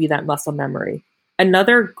not give you that muscle memory.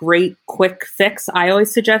 Another great quick fix I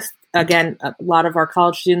always suggest, again, a lot of our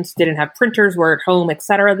college students didn't have printers, were at home,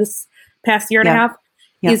 etc. this past year and a half,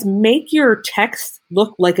 is make your text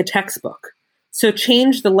look like a textbook. So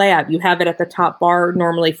change the layout. You have it at the top bar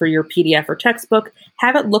normally for your PDF or textbook.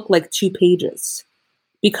 Have it look like 2 pages.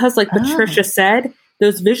 Because like Patricia said,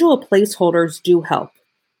 those visual placeholders do help.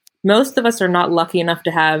 Most of us are not lucky enough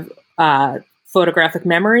to have photographic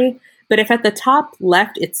memory. But if at the top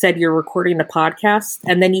left it said you're recording a podcast,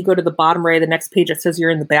 and then you go to the bottom right of the next page it says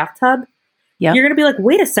you're in the bathtub, you're going to be like,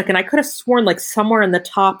 wait a second, I could have sworn like somewhere in the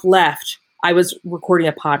top left I was recording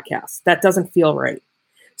a podcast. That doesn't feel right.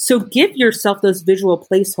 So give yourself those visual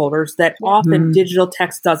placeholders that often digital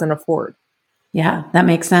text doesn't afford. Yeah, that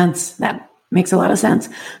makes sense. That makes a lot of sense.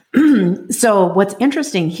 So what's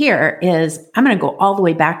interesting here is I'm going to go all the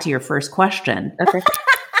way back to your first question.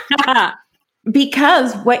 Okay.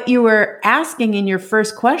 Because what you were asking in your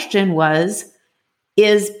first question was,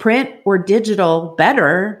 is print or digital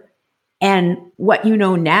better? And what you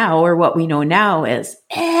know now, or what we know now, is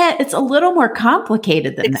it's a little more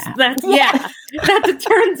complicated than that. As it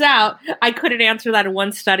turns out, I couldn't answer that in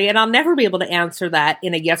one study, and I'll never be able to answer that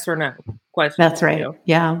in a yes or no question. That's right.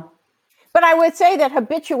 Yeah. But I would say that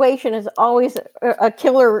habituation is always a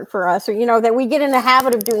killer for us, or, that we get in the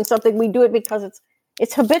habit of doing something. We do it because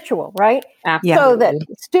it's habitual, right? Absolutely. So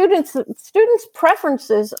that students'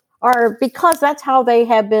 preferences are because that's how they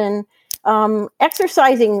have been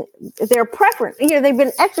exercising their preference. They've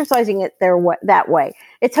been exercising it that way.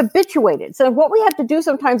 It's habituated. So what we have to do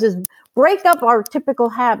sometimes is break up our typical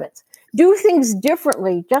habits, do things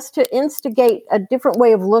differently, just to instigate a different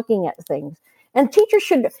way of looking at things. And teachers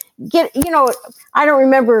should get, I don't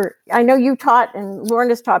remember, I know you taught and Lauren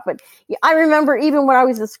has taught, but I remember even when I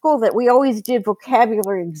was at school that we always did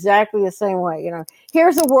vocabulary exactly the same way.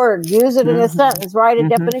 Here's a word, use it in a sentence, write a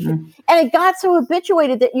definition. And it got so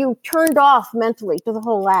habituated that you turned off mentally to the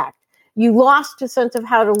whole act. You lost a sense of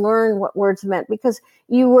how to learn what words meant because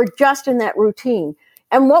you were just in that routine.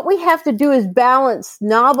 And what we have to do is balance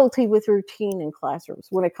novelty with routine in classrooms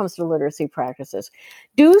when it comes to literacy practices.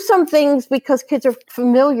 Do some things because kids are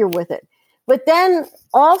familiar with it, but then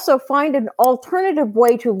also find an alternative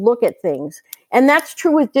way to look at things. And that's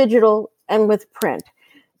true with digital and with print.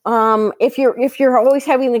 If you're always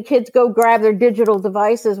having the kids go grab their digital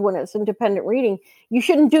devices when it's independent reading, you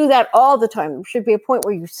shouldn't do that all the time. There should be a point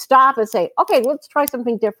where you stop and say, okay, let's try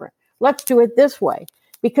something different. Let's do it this way.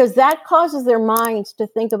 Because that causes their minds to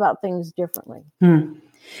think about things differently.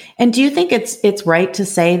 And do you think it's right to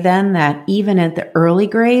say then that even at the early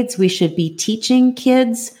grades, we should be teaching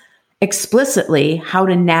kids explicitly how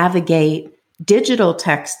to navigate digital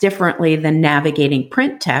text differently than navigating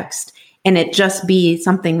print text, and it just be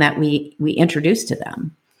something that we introduce to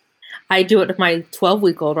them? I do it with my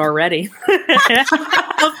 12-week-old already.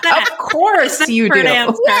 Of course you do.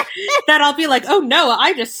 That I'll be like, oh no,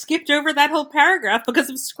 I just skipped over that whole paragraph because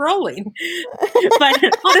of scrolling. But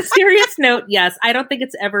on a serious note, yes, I don't think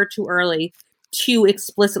it's ever too early to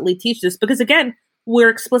explicitly teach this because, again, we're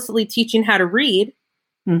explicitly teaching how to read.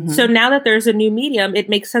 So now that there's a new medium, it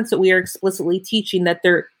makes sense that we are explicitly teaching that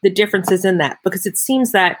the difference is in that, because it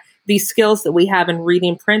seems that these skills that we have in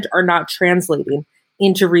reading print are not translating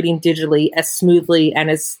into reading digitally as smoothly and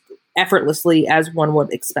as effortlessly as one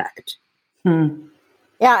would expect.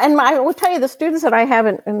 Yeah, and I will tell you, the students that I have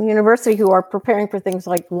in university who are preparing for things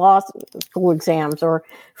like law school exams or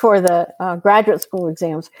for the graduate school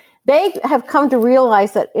exams, they have come to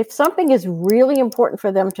realize that if something is really important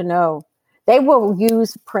for them to know, they will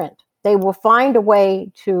use print. They will find a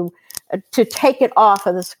way to take it off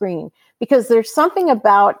of the screen, because there's something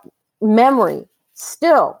about memory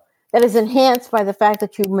still that is enhanced by the fact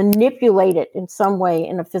that you manipulate it in some way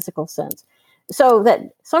in a physical sense. So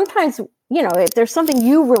that sometimes, if there's something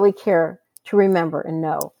you really care to remember and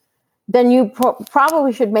know, then you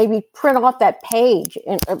probably should maybe print off that page,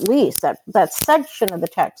 and at least that section of the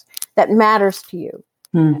text that matters to you.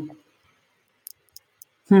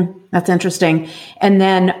 That's interesting. And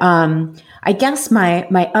then I guess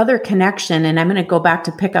my other connection, and I'm going to go back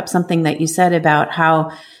to pick up something that you said about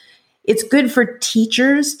how it's good for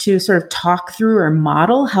teachers to sort of talk through or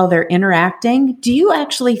model how they're interacting. Do you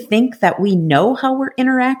actually think that we know how we're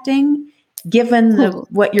interacting, given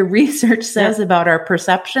what your research says about our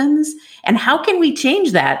perceptions? And how can we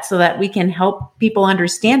change that so that we can help people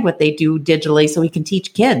understand what they do digitally so we can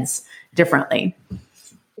teach kids differently?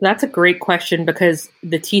 That's a great question, because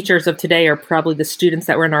the teachers of today are probably the students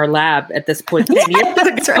that were in our lab at this point 10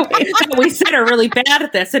 years ago. Right. We said are really bad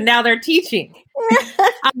at this, and now they're teaching.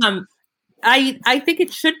 I think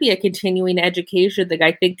it should be a continuing education thing.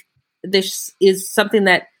 I think this is something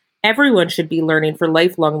that everyone should be learning for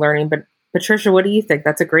lifelong learning. But Patricia, what do you think?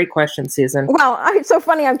 That's a great question, Susan. Well, it's so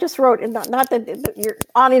funny. I just wrote, not that your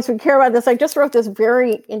audience would care about this, I just wrote this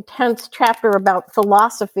very intense chapter about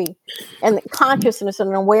philosophy and consciousness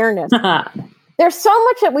and awareness. There's so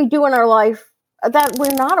much that we do in our life that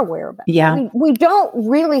we're not aware about. Yeah. We don't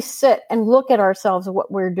really sit and look at ourselves and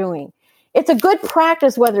what we're doing. It's a good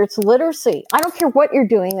practice, whether it's literacy. I don't care what you're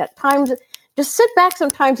doing. At times, just sit back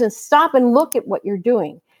sometimes and stop and look at what you're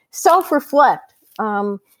doing. Self-reflect.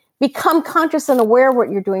 Become conscious and aware of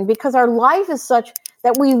what you're doing, because our life is such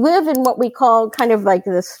that we live in what we call kind of like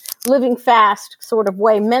this living fast sort of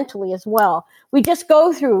way mentally as well. We just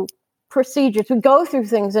go through procedures, we go through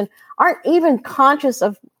things and aren't even conscious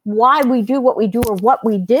of why we do what we do or what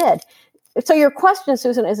we did. So your question,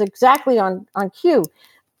 Susan, is exactly on cue.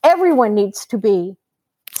 Everyone needs to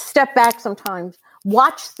step back sometimes,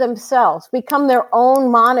 watch themselves, become their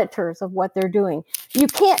own monitors of what they're doing. You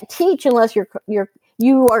can't teach unless you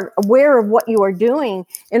are aware of what you are doing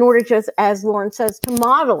in order, just as Lauren says, to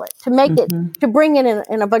model it, to make it, to bring it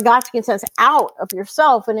in a Vygotskian sense out of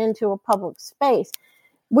yourself and into a public space.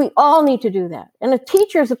 We all need to do that. And the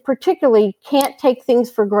teachers particularly can't take things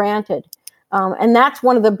for granted. And that's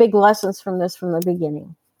one of the big lessons from the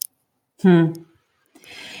beginning.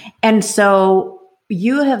 And so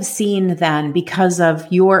you have seen then, because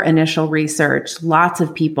of your initial research, lots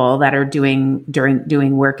of people that are doing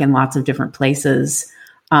work in lots of different places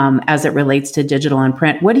as it relates to digital and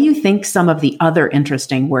print. What do you think some of the other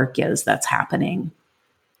interesting work is that's happening?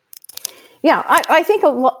 Yeah, I think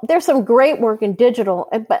there's some great work in digital,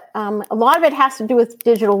 but a lot of it has to do with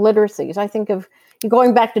digital literacies. I think of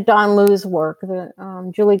going back to Don Liu's work,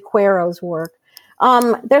 Julie Quero's work.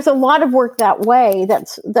 There's a lot of work that way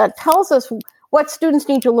that tells us what students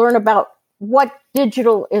need to learn about what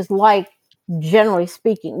digital is like, generally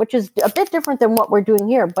speaking, which is a bit different than what we're doing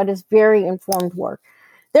here, but is very informed work.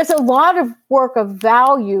 There's a lot of work of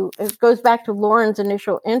value. It goes back to Lauren's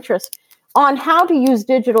initial interest on how to use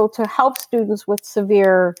digital to help students with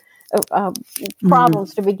severe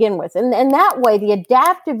problems to begin with. And that way, the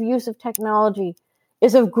adaptive use of technology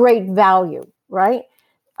is of great value, right?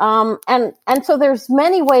 And so there's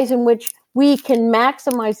many ways in which we can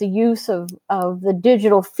maximize the use of the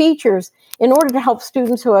digital features in order to help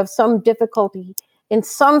students who have some difficulty in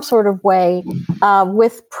some sort of way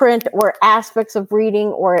with print or aspects of reading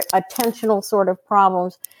or attentional sort of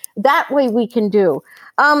problems. That way we can do.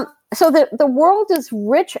 So the world is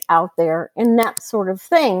rich out there in that sort of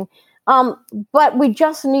thing. But we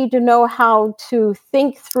just need to know how to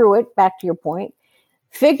think through it, back to your point,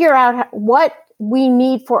 figure out what we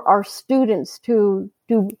need for our students to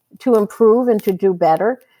improve and to do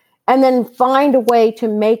better, and then find a way to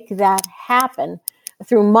make that happen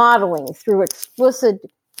through modeling, through explicit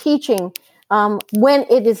teaching when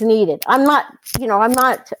it is needed. I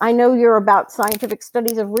know you're about scientific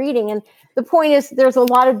studies of reading, and the point is there's a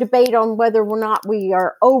lot of debate on whether or not we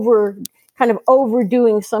are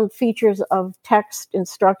overdoing some features of text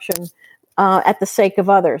instruction at the sake of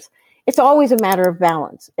others. It's always a matter of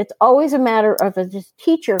balance. It's always a matter of, as a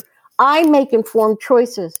teacher, I make informed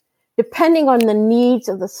choices depending on the needs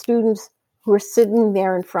of the students who are sitting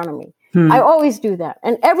there in front of me. I always do that.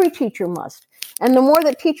 And every teacher must. And the more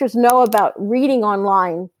that teachers know about reading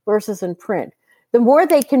online versus in print, the more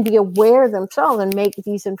they can be aware themselves and make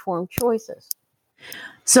these informed choices.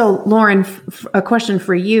 So, Lauren, a question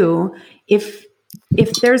for you. If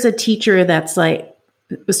there's a teacher that's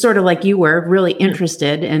sort of like you were, really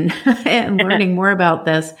interested in learning more about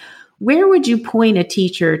this, where would you point a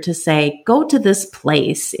teacher to say, go to this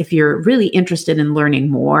place if you're really interested in learning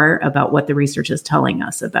more about what the research is telling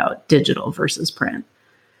us about digital versus print?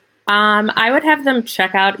 I would have them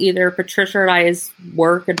check out either Patricia or I's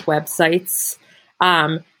work and websites.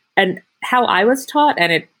 And how I was taught,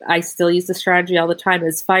 and I still use the strategy all the time,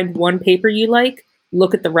 is find one paper you like,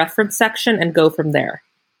 look at the reference section, and go from there.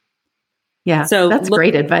 Yeah, so that's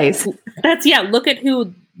great advice. Look at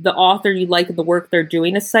who the author you like and the work they're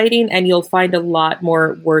doing is citing, and you'll find a lot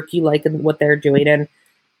more work you like in what they're doing. And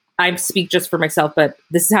I speak just for myself, but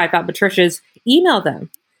this is how I found Patricia's. Email them.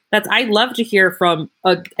 I love to hear from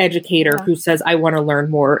an educator who says, I want to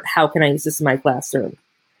learn more. How can I use this in my classroom?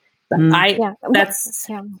 Go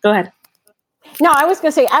ahead. No, I was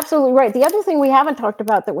going to say absolutely right. The other thing we haven't talked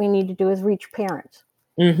about that we need to do is reach parents.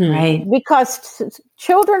 Mm-hmm. Right. Because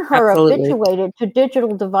children are habituated to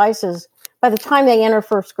digital devices by the time they enter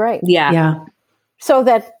first grade. Yeah. So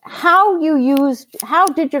that how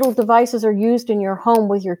digital devices are used in your home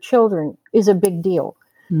with your children is a big deal.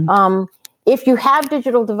 Mm-hmm. If you have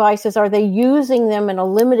digital devices, are they using them in a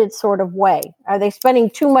limited sort of way? Are they spending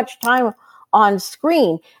too much time on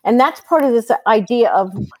screen? And that's part of this idea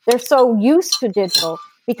of they're so used to digital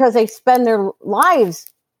because they spend their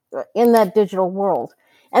lives in that digital world.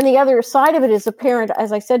 And the other side of it is a parent,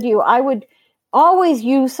 as I said to you, I would always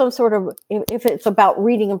use some sort of, if it's about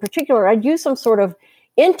reading in particular, I'd use some sort of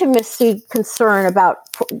intimacy concern about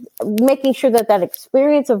making sure that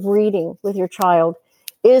experience of reading with your child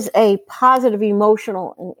is a positive,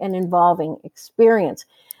 emotional, and involving experience.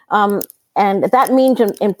 And that means,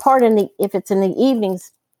 in part, if it's in the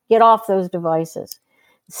evenings, get off those devices.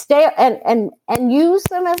 Stay and use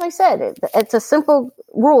them. As I said, it's a simple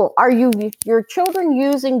rule. Are your children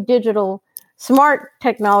using digital smart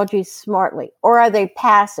technologies smartly, or are they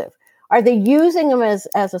passive? Are they using them as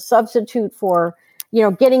a substitute for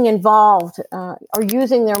getting involved, or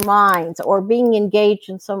using their minds, or being engaged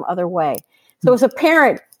in some other way? So as a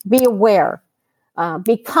parent, be aware,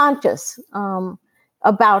 be conscious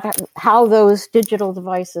about how those digital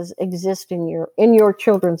devices exist in your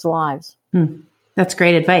children's lives. That's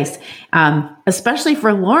great advice, especially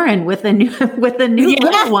for Lauren with a new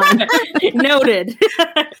little one. Noted.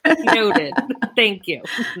 Noted. Thank you.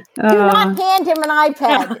 Do not hand him an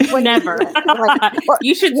iPad. Never.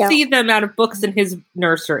 You should see the amount of books in his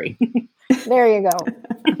nursery. There you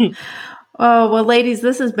go. Oh, well, ladies,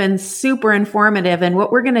 this has been super informative. And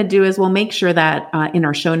what we're going to do is we'll make sure that in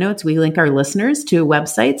our show notes, we link our listeners to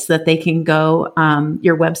websites that they can go,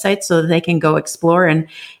 your website, so that they can go explore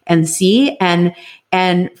and see. And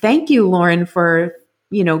thank you, Lauren, for,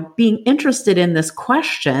 being interested in this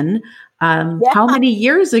question, how many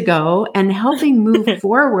years ago, and helping move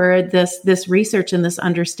forward this research and this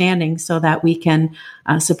understanding so that we can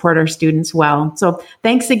support our students well. So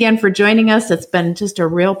thanks again for joining us. It's been just a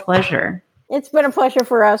real pleasure. It's been a pleasure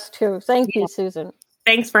for us too. Thank you, Susan.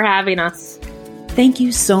 Thanks for having us. Thank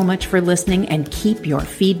you so much for listening, and keep your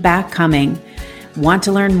feedback coming. Want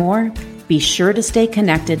to learn more? Be sure to stay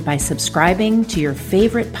connected by subscribing to your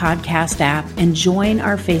favorite podcast app and join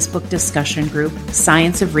our Facebook discussion group,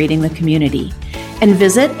 Science of Reading the Community. And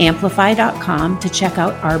visit amplify.com to check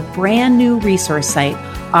out our brand new resource site,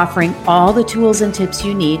 offering all the tools and tips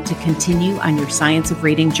you need to continue on your Science of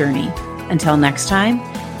Reading journey. Until next time,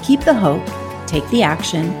 keep the hope, take the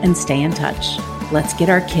action, and stay in touch. Let's get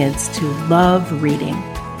our kids to love reading.